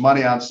burn a bunch of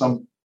money on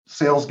some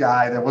sales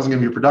guy that wasn't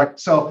going to be productive.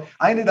 So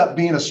I ended up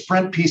being a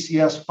Sprint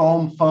PCS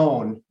foam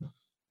phone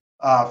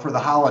for the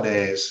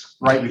holidays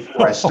right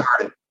before I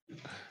started.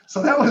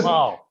 So that was,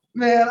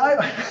 man,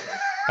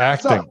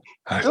 acting.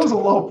 It was a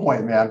low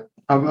point, man.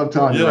 I'm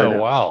telling you right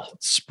now. Wow.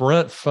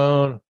 Sprint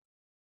phone.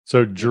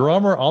 So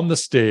drummer on the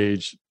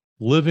stage,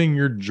 living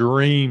your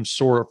dream,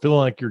 sort of feeling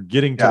like you're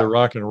getting to the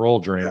rock and roll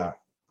dream,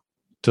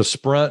 to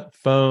Sprint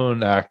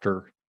phone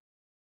actor,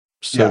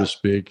 so to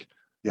speak.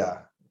 Yeah.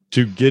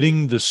 To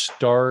getting the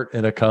start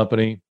in a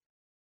company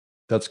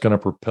that's going to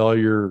propel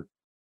your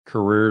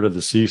career to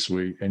the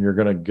C-suite, and you're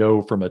going to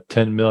go from a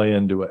 $10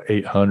 million to an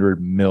 $800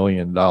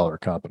 million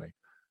company.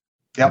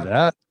 Yep.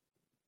 That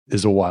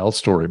is a wild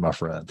story, my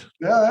friend.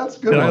 Yeah, that's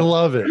good. And I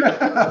love it.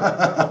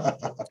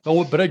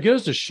 But it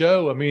goes to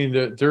show, I mean,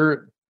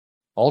 that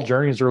all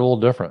journeys are a little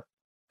different.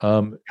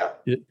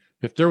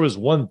 If there was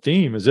one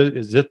theme, is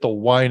it the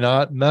why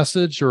not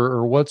message,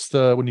 or what's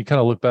when you kind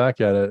of look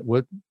back at it,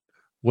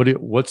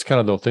 what's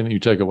kind of the thing that you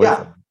take away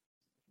from it?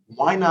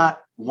 Why not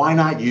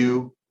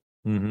you?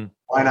 Mm-hmm.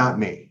 Why not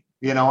me?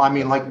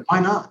 Why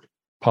not?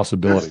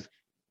 Possibility. That's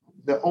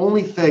the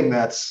only thing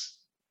that's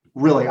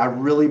really, I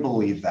really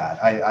believe that.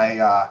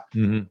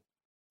 And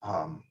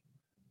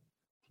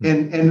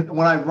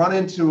when I run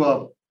into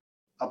a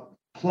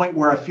point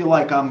where I feel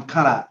like I'm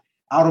kind of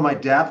out of my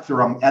depth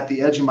or I'm at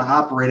the edge of my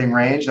operating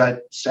range, I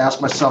just ask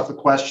myself the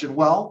question,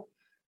 well,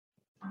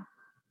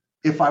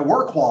 if I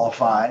were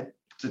qualified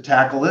to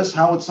tackle this,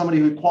 how would somebody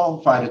who's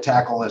qualified to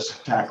tackle it?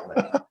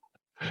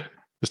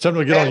 It's time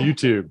to get on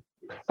YouTube.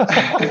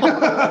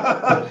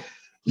 That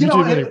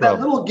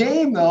little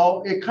game,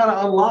 though, it kind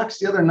of unlocks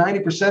the other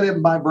 90%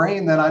 of my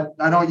brain that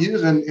I don't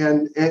use.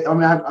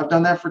 I've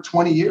done that for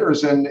 20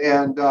 years. So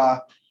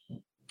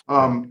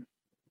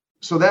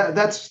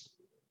that's,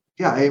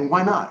 hey,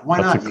 why not? Why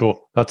not?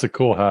 That's a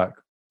cool hack.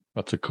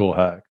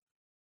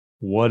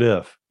 What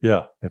if?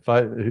 Yeah. If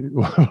I'm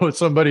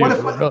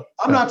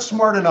not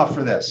smart enough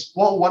for this?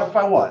 Well, what if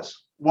I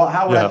was? Well,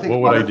 how would I think?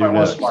 What would I do if I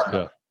was next? smart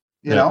enough?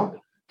 You know?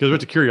 Because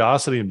with the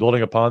curiosity and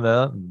building upon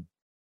that, and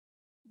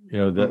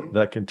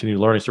that continued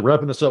learning. So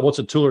wrapping this up, what's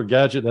a tool or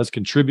gadget that's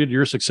contributed to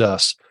your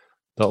success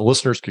that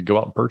listeners could go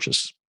out and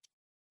purchase?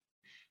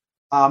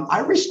 I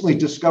recently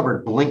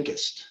discovered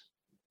Blinkist.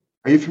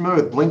 Are you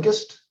familiar with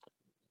Blinkist?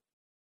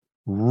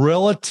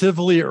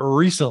 Relatively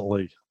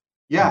recently.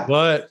 Yeah.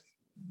 But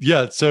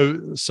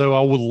so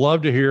I would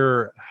love to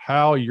hear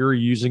how you're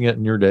using it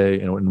in your day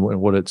and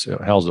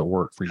how's it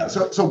work for you?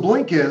 So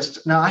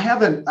Blinkist, now I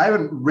haven't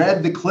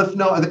read the Cliff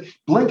Note.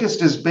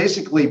 Blinkist is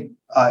basically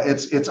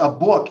it's a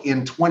book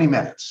in 20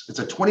 minutes. It's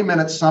a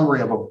 20-minute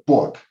summary of a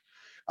book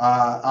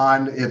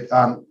it's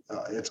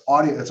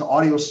audio. It's an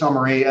audio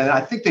summary, and I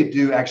think they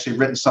do actually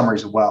written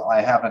summaries as well. I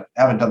haven't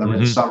done the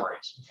written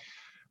summaries.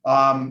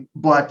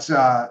 But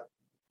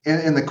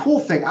the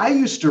cool thing, I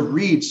used to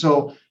read.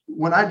 So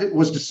when I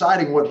was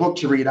deciding what book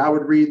to read, I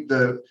would read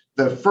the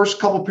first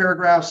couple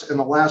paragraphs and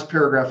the last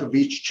paragraph of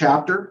each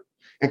chapter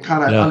and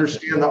kind of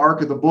understand the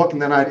arc of the book.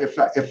 And then I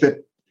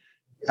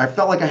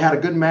felt like I had a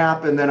good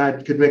map, and then I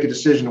could make a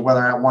decision of whether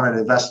I wanted to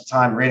invest the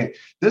time reading.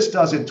 This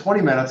does in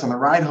 20 minutes on the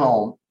ride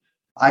home.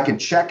 I can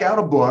check out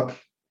a book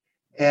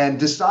and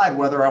decide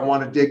whether I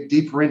want to dig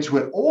deeper into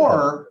it,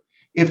 or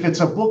if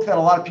it's a book that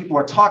a lot of people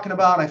are talking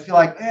about, I feel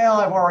like,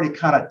 I've already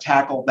kind of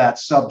tackled that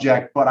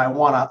subject, but I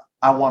want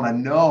to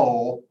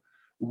know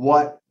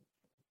what,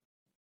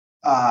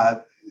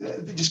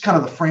 just kind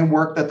of the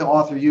framework that the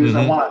author used.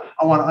 I want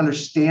to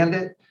understand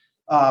it.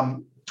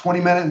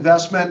 20-minute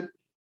investment,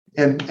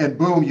 and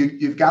boom,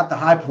 you've got the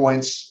high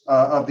points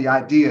of the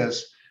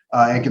ideas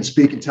and can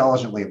speak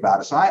intelligently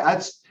about it. So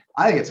I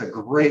think it's a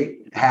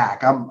great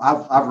hack.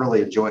 I've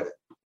really enjoyed it.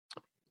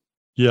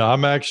 Yeah,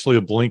 I'm actually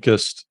a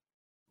Blinkist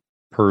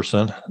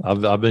person.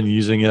 I've been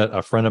using it.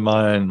 A friend of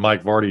mine,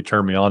 Mike Vardy,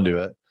 turned me onto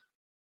it,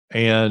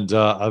 and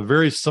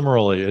very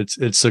similarly,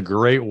 it's a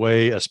great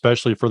way,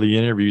 especially for the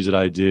interviews that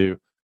I do,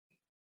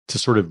 to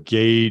sort of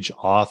gauge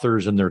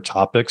authors and their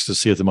topics to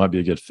see if they might be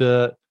a good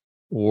fit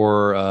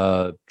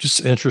or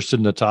just interested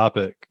in the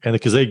topic. And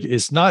because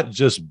it's not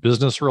just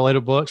business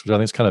related books, which I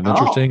think is kind of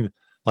interesting.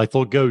 Like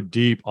they'll go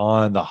deep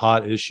on the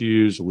hot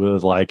issues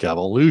with like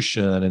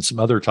evolution and some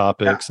other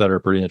topics that are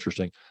pretty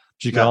interesting.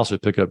 But you can also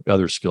pick up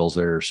other skills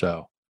there.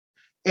 So,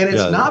 and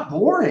it's not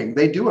boring.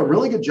 They do a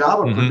really good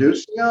job of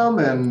producing them,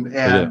 and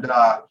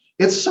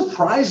it's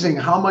surprising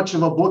how much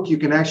of a book you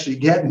can actually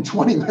get in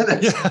 20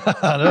 minutes. Yeah,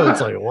 I know.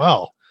 It's like,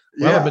 wow,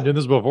 I haven't been doing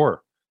this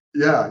before.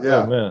 Yeah.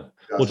 Oh, man.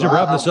 Well, Jim,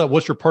 wrapping this up,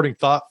 what's your parting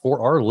thought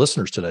for our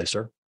listeners today,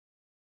 sir?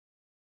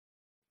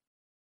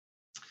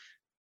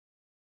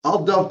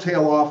 I'll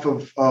dovetail off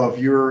of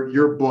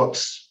your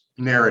book's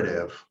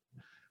narrative.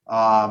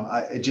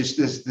 This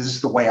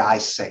is the way I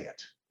say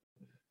it.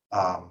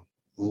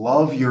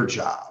 Love your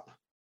job,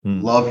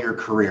 love your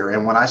career.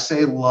 And when I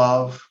say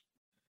love,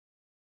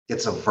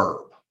 it's a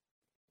verb.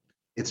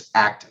 It's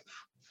active.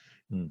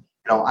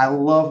 I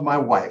love my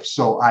wife,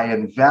 so I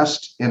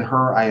invest in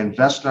her. I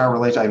invest in our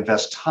relationship. I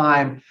invest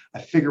time. I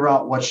figure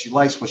out what she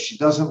likes, what she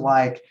doesn't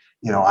like.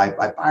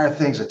 I buy her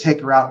things. I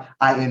take her out.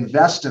 I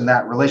invest in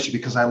that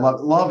relationship because I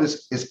love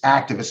is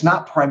active. It's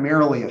not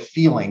primarily a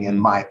feeling in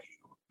my view.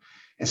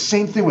 And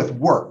same thing with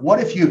work. What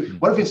if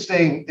it's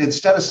saying,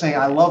 instead of saying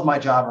I love my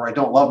job or I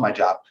don't love my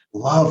job,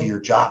 love your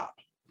job.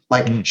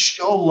 Like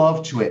show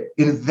love to it.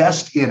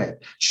 Invest in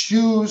it.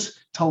 Choose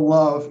to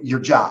love your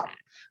job.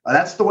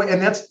 That's the way,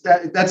 and that's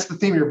the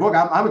theme of your book.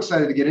 I'm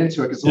excited to get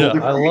into it because it's a little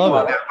different. I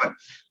love it.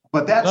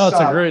 But that's it's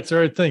a great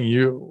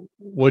thing.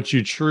 What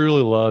you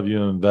truly love,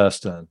 you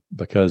invest in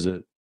because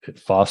it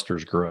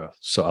fosters growth.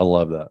 So I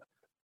love that.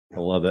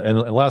 And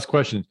last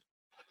question: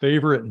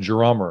 favorite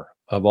drummer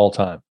of all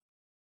time?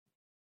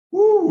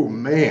 Ooh,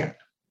 man,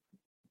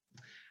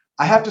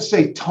 I have to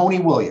say Tony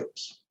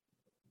Williams.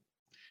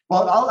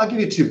 Well, I'll give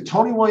you two: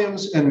 Tony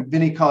Williams and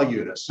Vinnie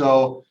Colaiuta.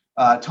 So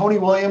Tony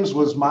Williams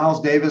was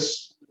Miles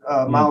Davis's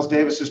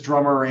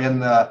drummer in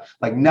the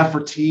like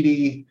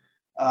Nefertiti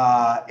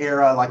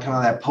era, like kind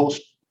of that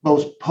post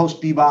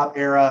bebop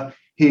era.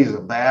 He's a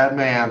bad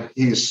man.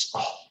 He's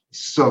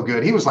so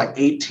good. He was like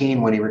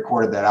 18 when he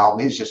recorded that album.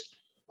 He's just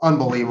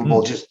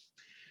unbelievable, just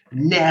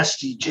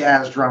nasty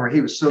jazz drummer.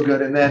 He was so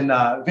good. And then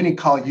Vinnie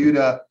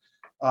Colaiuta,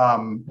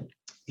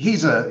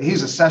 he's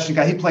a session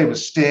guy. He played with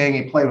Sting.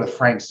 He played with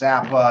Frank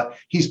Zappa.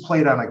 He's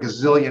played on a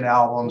gazillion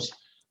albums.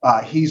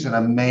 He's an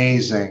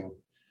amazing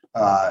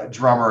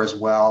drummer as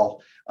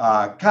well,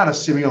 kind of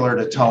similar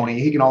to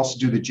Tony. He can also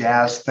do the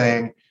jazz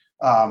thing.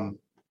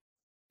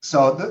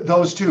 So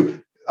those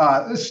two,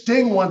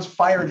 Sting once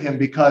fired him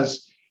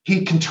because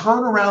he can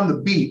turn around the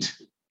beat.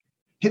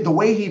 The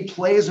way he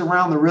plays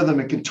around the rhythm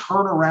and can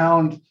turn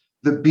around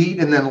the beat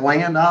and then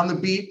land on the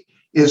beat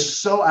is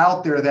so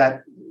out there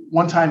that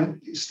one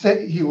time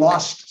he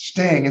lost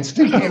Sting and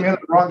Sting came in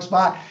at the wrong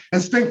spot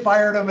and Sting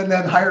fired him and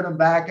then hired him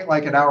back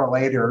like an hour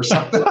later or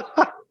something.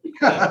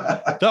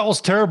 That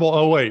was terrible.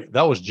 Oh, wait,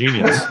 that was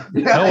genius.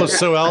 That was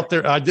so out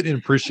there. I didn't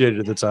appreciate it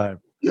at the time.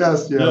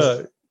 Yes.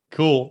 Yeah,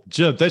 cool.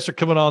 Jim, thanks for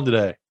coming on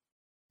today.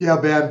 Yeah,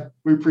 Ben,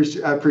 I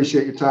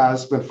appreciate your time.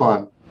 It's been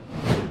fun.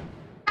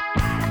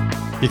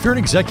 If you're an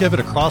executive at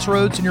a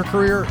crossroads in your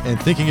career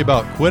and thinking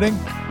about quitting,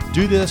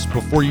 do this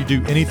before you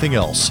do anything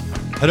else.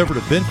 Head over to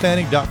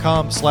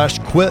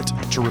benfanning.com/quit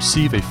to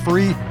receive a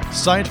free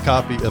signed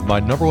copy of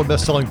my #1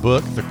 best-selling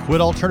book, The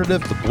Quit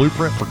Alternative, The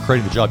Blueprint for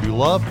Creating the Job You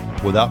Love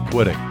Without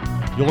Quitting.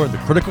 You'll learn the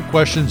critical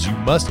questions you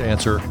must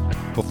answer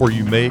before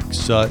you make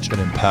such an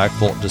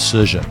impactful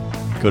decision.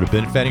 Go to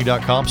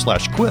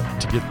benfanning.com/quit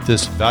to get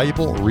this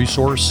valuable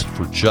resource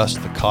for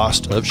just the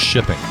cost of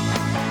shipping.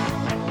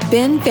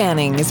 Ben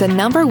Fanning is a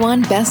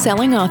 #1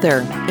 best-selling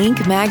author,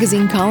 Inc.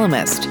 magazine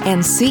columnist,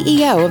 and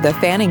CEO of the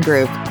Fanning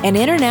Group, an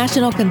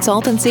international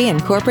consultancy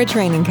and corporate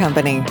training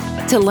company.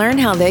 To learn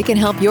how they can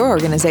help your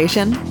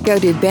organization, go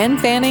to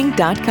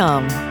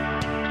benfanning.com.